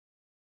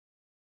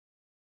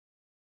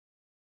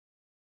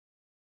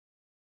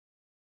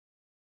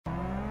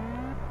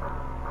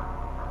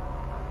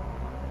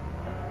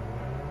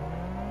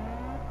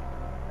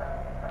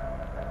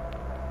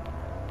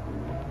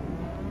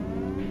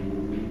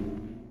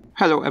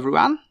Hello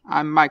everyone,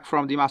 I'm Mike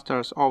from the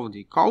Masters of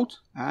the Code,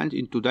 and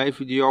in today's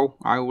video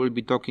I will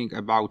be talking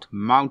about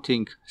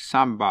mounting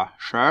Samba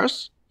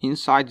shares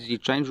inside the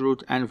change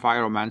root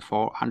environment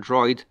for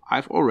Android.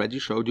 I've already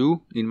showed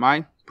you in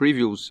my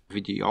previous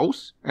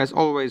videos. As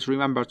always,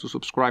 remember to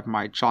subscribe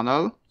my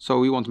channel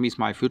so you won't miss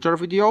my future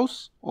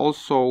videos.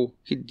 Also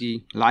hit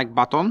the like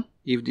button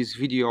if this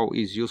video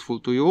is useful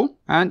to you,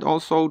 and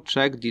also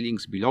check the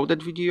links below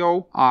that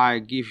video. I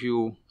give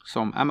you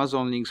some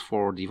Amazon links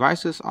for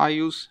devices I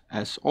use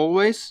as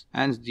always,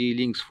 and the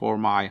links for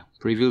my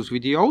previous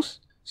videos.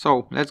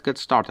 So let's get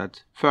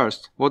started.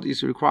 First, what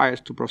is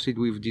required to proceed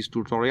with this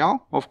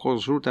tutorial? Of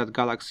course, rooted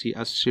Galaxy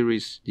S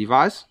series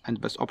device, and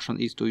best option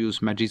is to use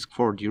Magisk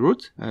for the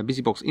root.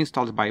 BusyBox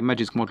installed by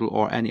Magisk module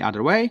or any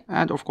other way,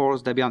 and of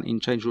course Debian in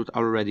change root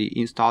already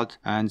installed,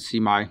 and see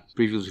my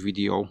previous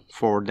video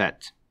for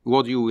that.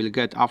 What you will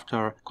get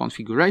after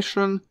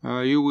configuration,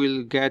 you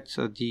will get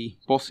the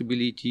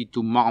possibility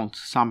to mount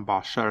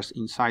Samba shares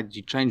inside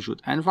the change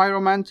root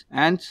environment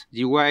and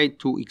the way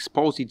to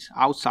expose it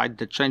outside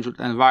the change root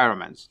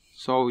environment.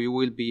 So you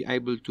will be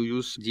able to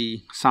use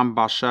the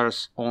Samba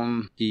shares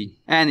on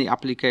any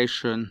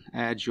application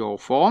at your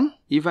phone,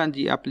 even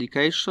the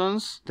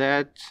applications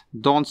that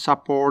don't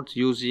support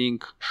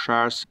using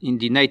shares in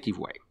the native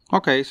way.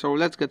 Okay, so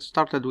let's get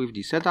started with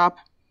the setup.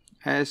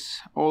 As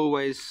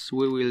always,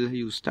 we will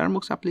use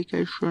Termux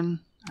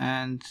application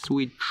and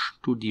switch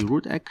to the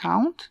root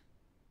account.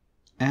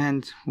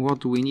 And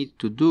what we need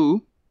to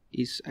do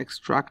is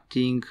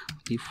extracting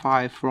the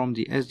file from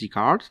the SD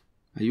card.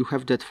 You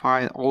have that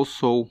file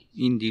also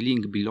in the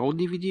link below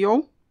the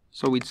video.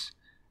 So it's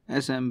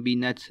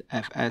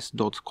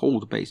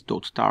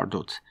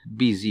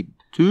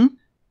smbnetfs.codebase.tar.bzip2,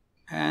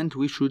 and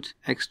we should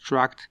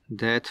extract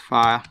that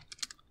file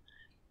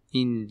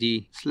in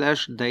the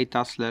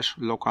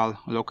 /data/local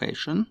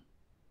location.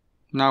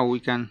 Now we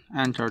can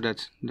enter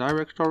that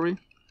directory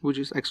which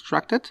is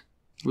extracted.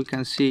 We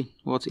can see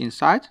what's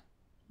inside,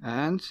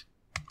 and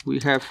we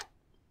have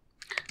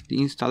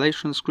the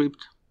installation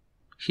script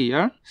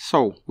here.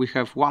 So we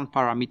have one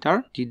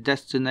parameter, the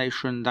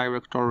destination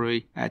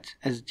directory at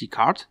SD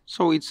card.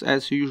 So it's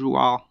as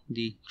usual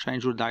the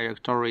change root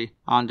directory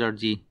under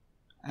the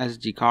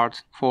SD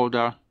card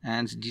folder,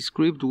 and the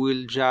script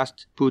will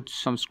just put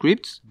some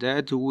scripts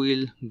that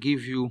will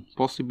give you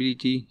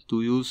possibility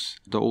to use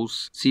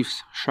those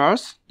Cifs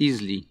shares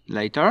easily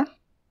later.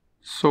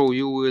 So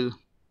you will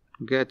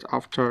get,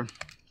 after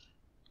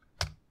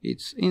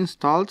it's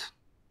installed,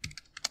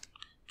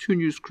 two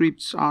new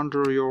scripts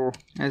under your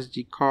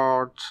SD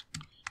card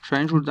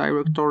change root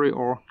directory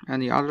or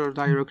any other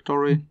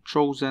directory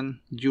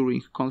chosen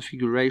during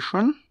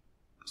configuration.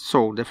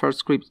 So the first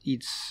script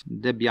is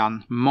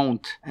Debian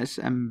mount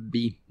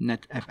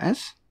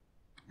smbnetfs,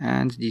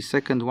 and the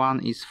second one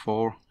is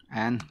for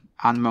an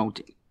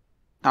unmounting.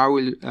 I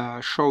will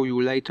show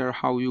you later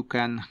how you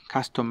can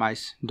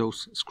customize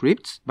those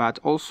scripts, but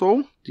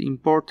also the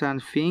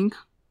important thing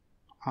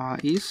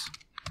is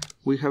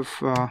we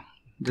have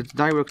the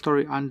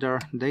directory under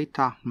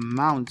data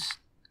mounts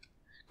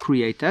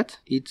created.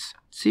 It's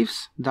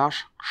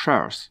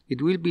Cifs-shares.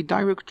 It will be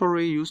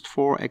directory used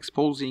for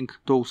exposing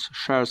those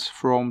shares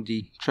from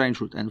the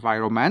change root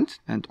environment,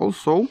 and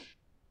also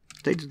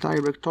that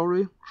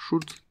directory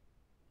should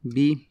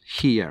be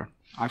here.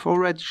 I've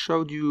already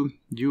showed you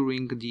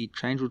during the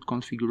change root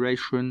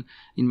configuration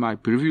in my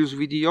previous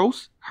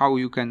videos how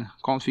you can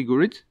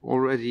configure it.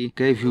 Already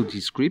gave you the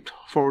script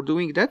for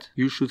doing that.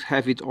 You should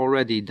have it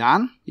already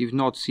done. If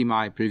not, see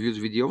my previous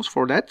videos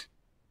for that.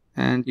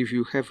 And if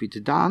you have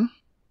it done,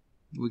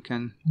 we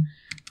can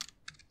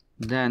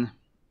then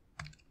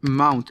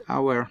mount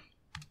our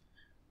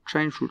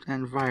change root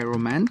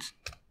environment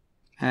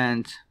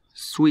and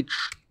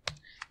switch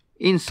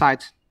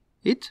inside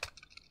it.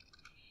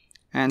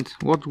 And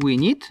what we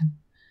need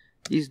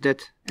is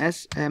that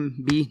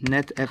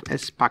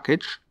smbnetfs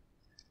package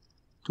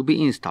to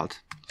be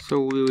installed.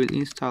 So we will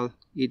install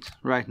it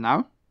right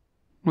now.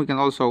 We can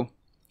also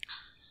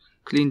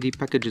clean the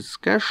packages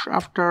cache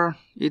after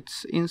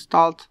it's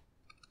installed.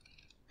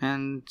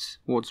 And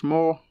what's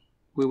more,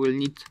 we will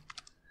need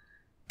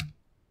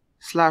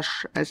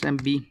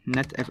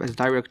 /smbnetfs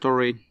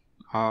directory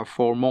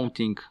for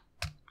mounting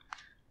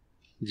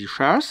the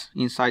shares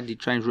inside the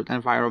change root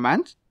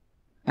environment.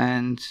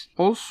 And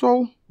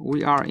also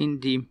we are in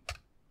the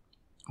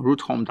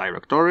root home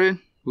directory.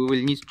 We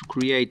will need to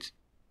create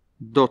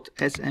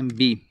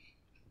 .smb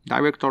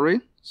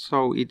directory,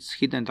 so it's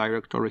hidden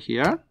directory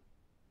here.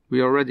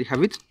 We already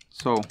have it,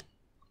 so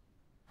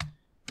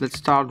let's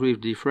start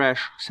with the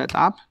fresh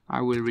setup.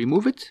 I will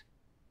remove it.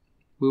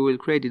 We will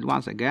create it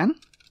once again,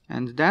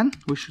 and then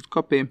we should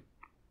copy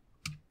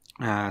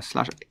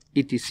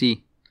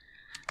 /etc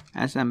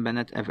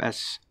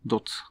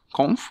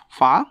smbnetfs.conf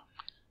file.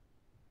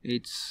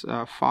 It's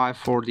a file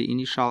for the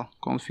initial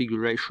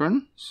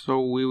configuration, so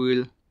we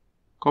will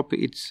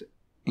copy it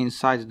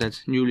inside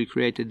that newly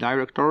created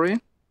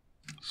directory.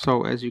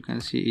 So as you can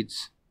see,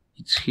 it's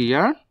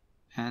here,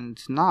 and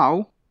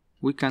now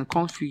we can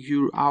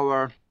configure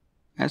our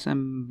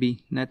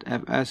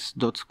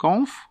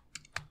smbnetfs.conf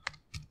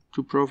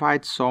to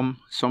provide some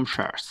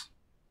shares.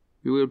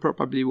 You will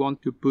probably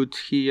want to put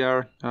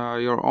here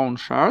your own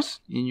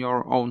shares in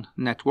your own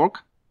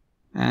network,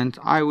 and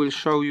I will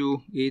show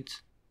you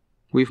it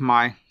with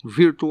my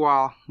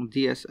virtual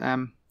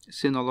DSM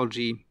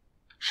Synology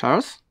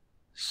shares.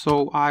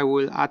 So I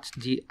will add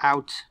the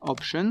out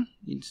option.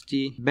 It's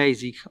the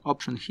basic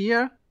option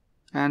here,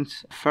 and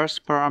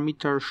first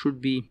parameter should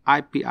be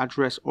IP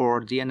address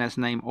or DNS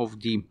name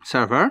of the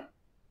server.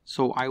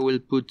 So I will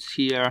put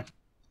here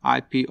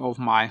IP of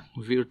my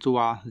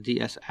virtual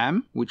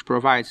DSM, which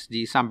provides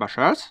the Samba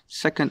shares.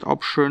 Second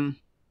option,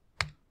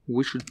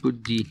 we should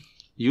put the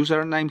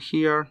username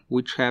here,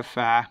 which have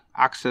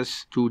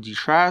access to the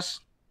shares,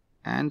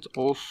 and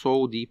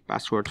also the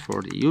password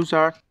for the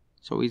user.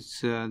 So it's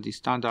the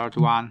standard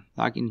one,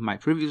 like in my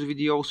previous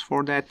videos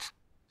for that.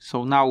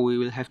 So now we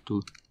will have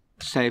to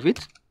save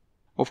it.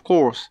 Of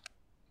course,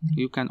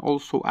 you can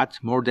also add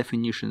more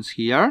definitions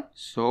here,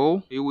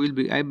 so you will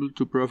be able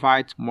to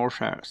provide more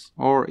shares.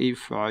 Or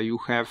if you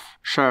have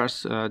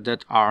shares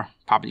that are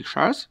public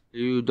shares,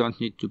 you don't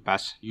need to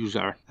pass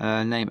user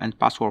name and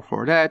password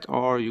for that,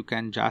 or you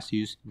can just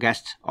use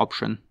guest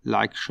option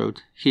like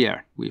showed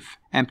here with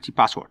empty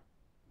password.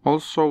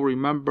 Also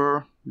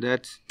remember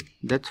that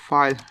that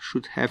file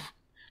should have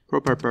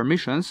proper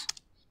permissions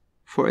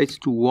for it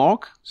to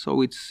work.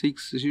 So it's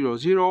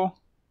 600,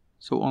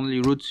 so only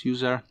root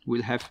user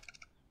will have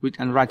read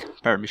and write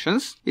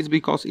permissions. It's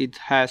because it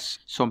has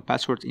some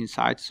password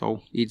inside,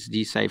 so it's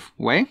the safe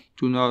way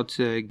to not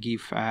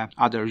give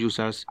other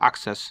users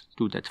access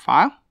to that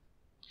file.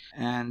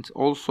 And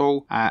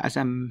also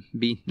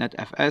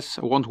smbnetfs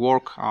won't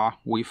work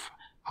with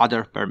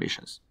other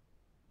permissions.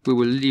 We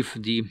will leave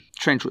the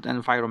change root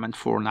environment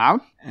for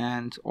now,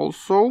 and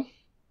also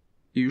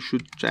you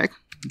should check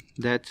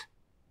that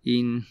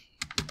in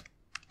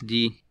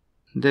the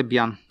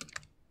Debian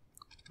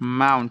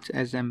mount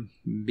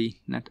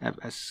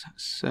smbnetfs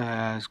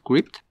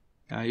script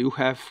you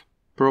have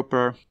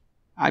proper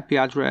IP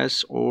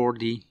address or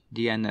the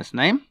DNS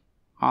name.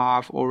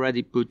 I've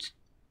already put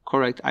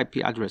correct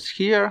IP address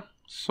here,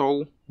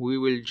 so we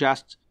will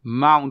just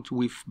mount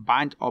with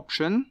bind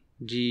option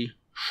the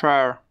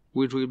share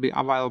which will be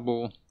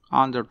available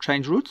under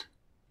change root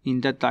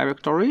in that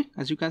directory,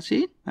 as you can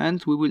see,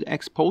 and we will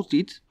expose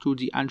it to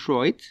the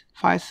Android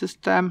file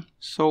system,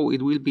 so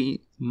it will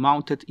be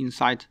mounted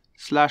inside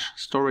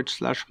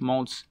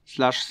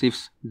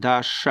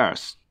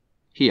 /storage/mounts/cifs-shares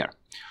here.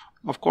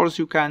 Of course,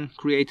 you can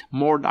create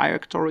more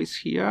directories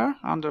here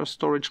under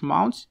storage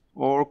mounts,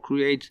 or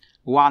create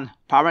one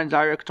parent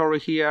directory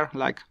here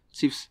like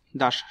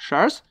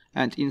cifs-shares,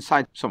 and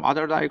inside some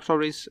other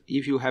directories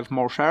if you have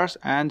more shares,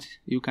 and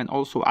you can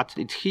also add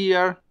it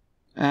here.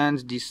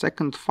 And the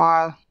second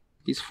file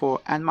is for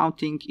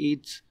unmounting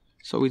it,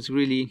 so it's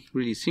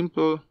really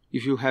simple.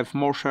 If you have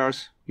more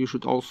shares, you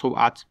should also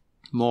add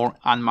more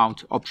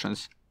unmount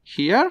options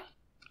here.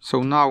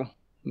 So now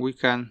we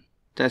can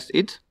test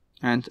it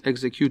and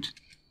execute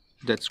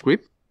that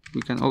script.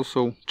 We can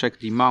also check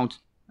the mount,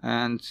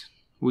 and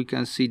we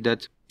can see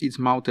that it's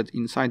mounted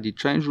inside the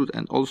change root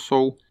and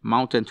also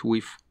mounted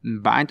with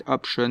bind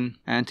option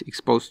and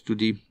exposed to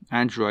the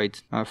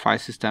Android file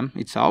system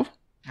itself.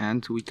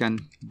 And we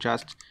can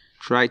just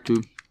try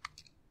to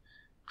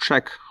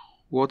check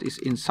what is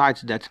inside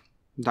that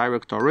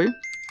directory.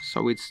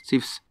 So it's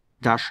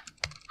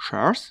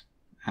cifs-shares,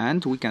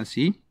 and we can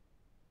see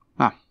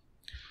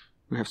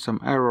we have some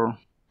error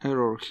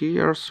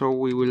here, so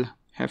we will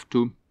have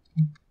to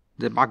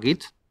debug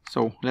it.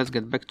 So let's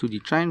get back to the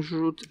change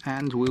root,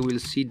 and we will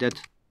see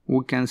that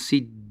we can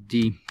see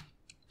the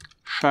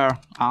share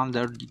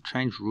under the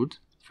change root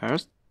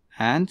first,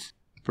 and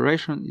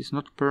operation is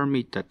not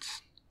permitted.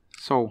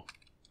 So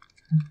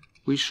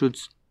we should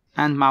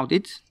unmount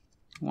it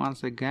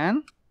once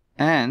again,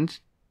 and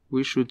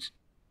we should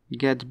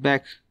get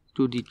back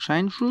to the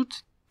change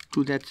root,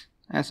 to that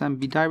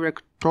SMB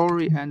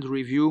directory, and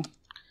review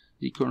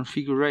the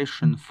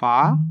configuration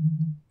file.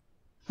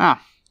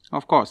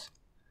 Of course,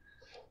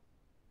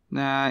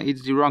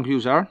 it's the wrong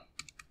user.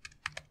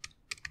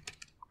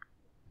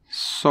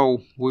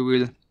 So we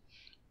will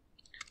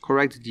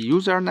correct the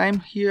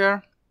username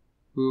here.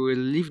 We will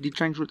leave the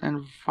change root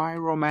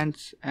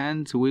environment,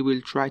 and we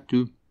will try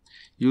to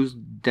use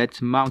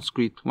that mount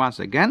script once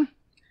again.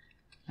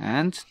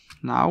 And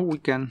now we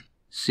can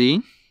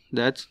see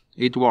that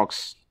it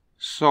works.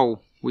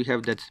 So we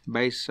have that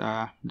base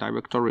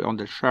directory on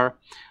the share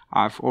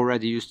I've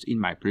already used in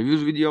my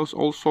previous videos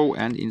also,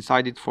 and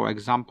inside it, for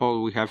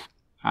example, we have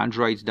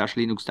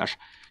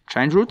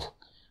Android-Linux-change root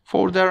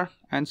folder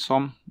and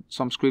some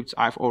scripts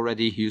I've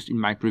already used in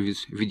my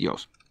previous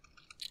videos.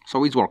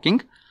 So it's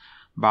working,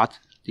 but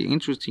the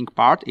interesting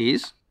part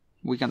is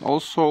we can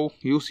also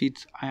use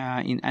it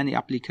in any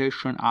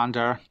application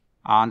under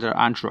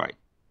Android.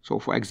 So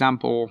for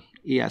example,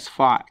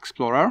 ES5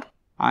 Explorer.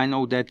 I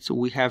know that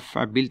we have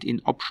a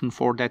built-in option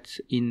for that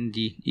in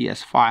the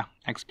ES5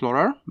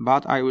 Explorer,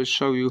 but I will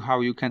show you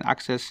how you can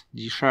access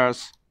the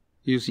shares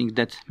using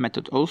that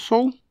method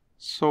also.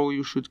 So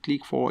you should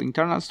click for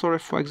internal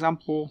storage, for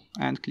example,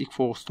 and click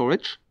for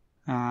storage.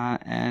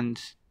 And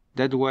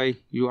that way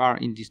you are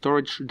in the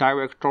storage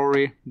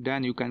directory.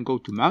 Then you can go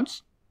to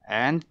mounts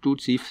and to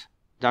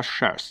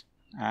Cifs-shares.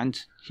 And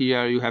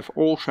here you have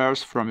all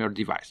shares from your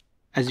device.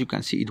 As you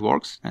can see, it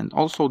works. And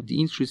also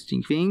the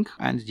interesting thing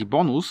and the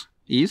bonus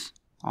is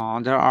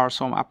there are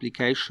some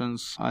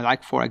applications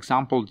like, for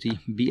example, the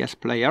BS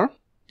player.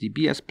 The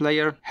BS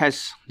player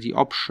has the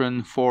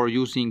option for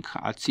using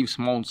Cifs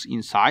modes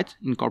inside,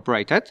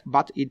 incorporated,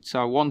 but it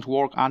won't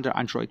work under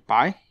Android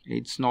Pie.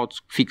 It's not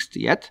fixed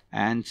yet,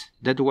 and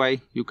that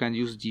way you can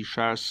use the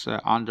shares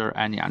under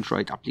any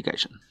Android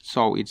application.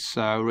 So it's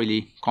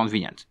really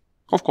convenient.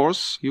 Of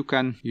course, you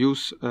can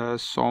use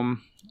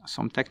some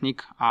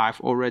technique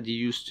I've already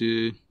used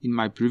in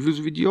my previous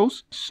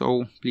videos,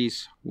 so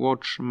please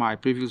watch my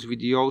previous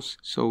videos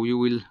so you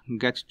will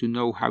get to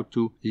know how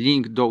to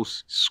link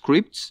those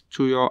scripts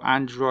to your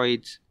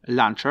Android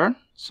launcher,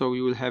 so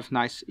you will have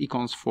nice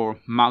icons for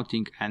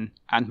mounting and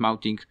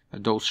unmounting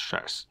those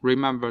shares.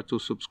 Remember to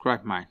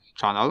subscribe my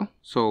channel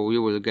so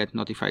you will get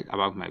notified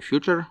about my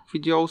future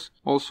videos.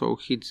 Also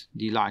hit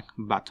the like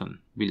button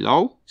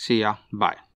below. See ya, bye.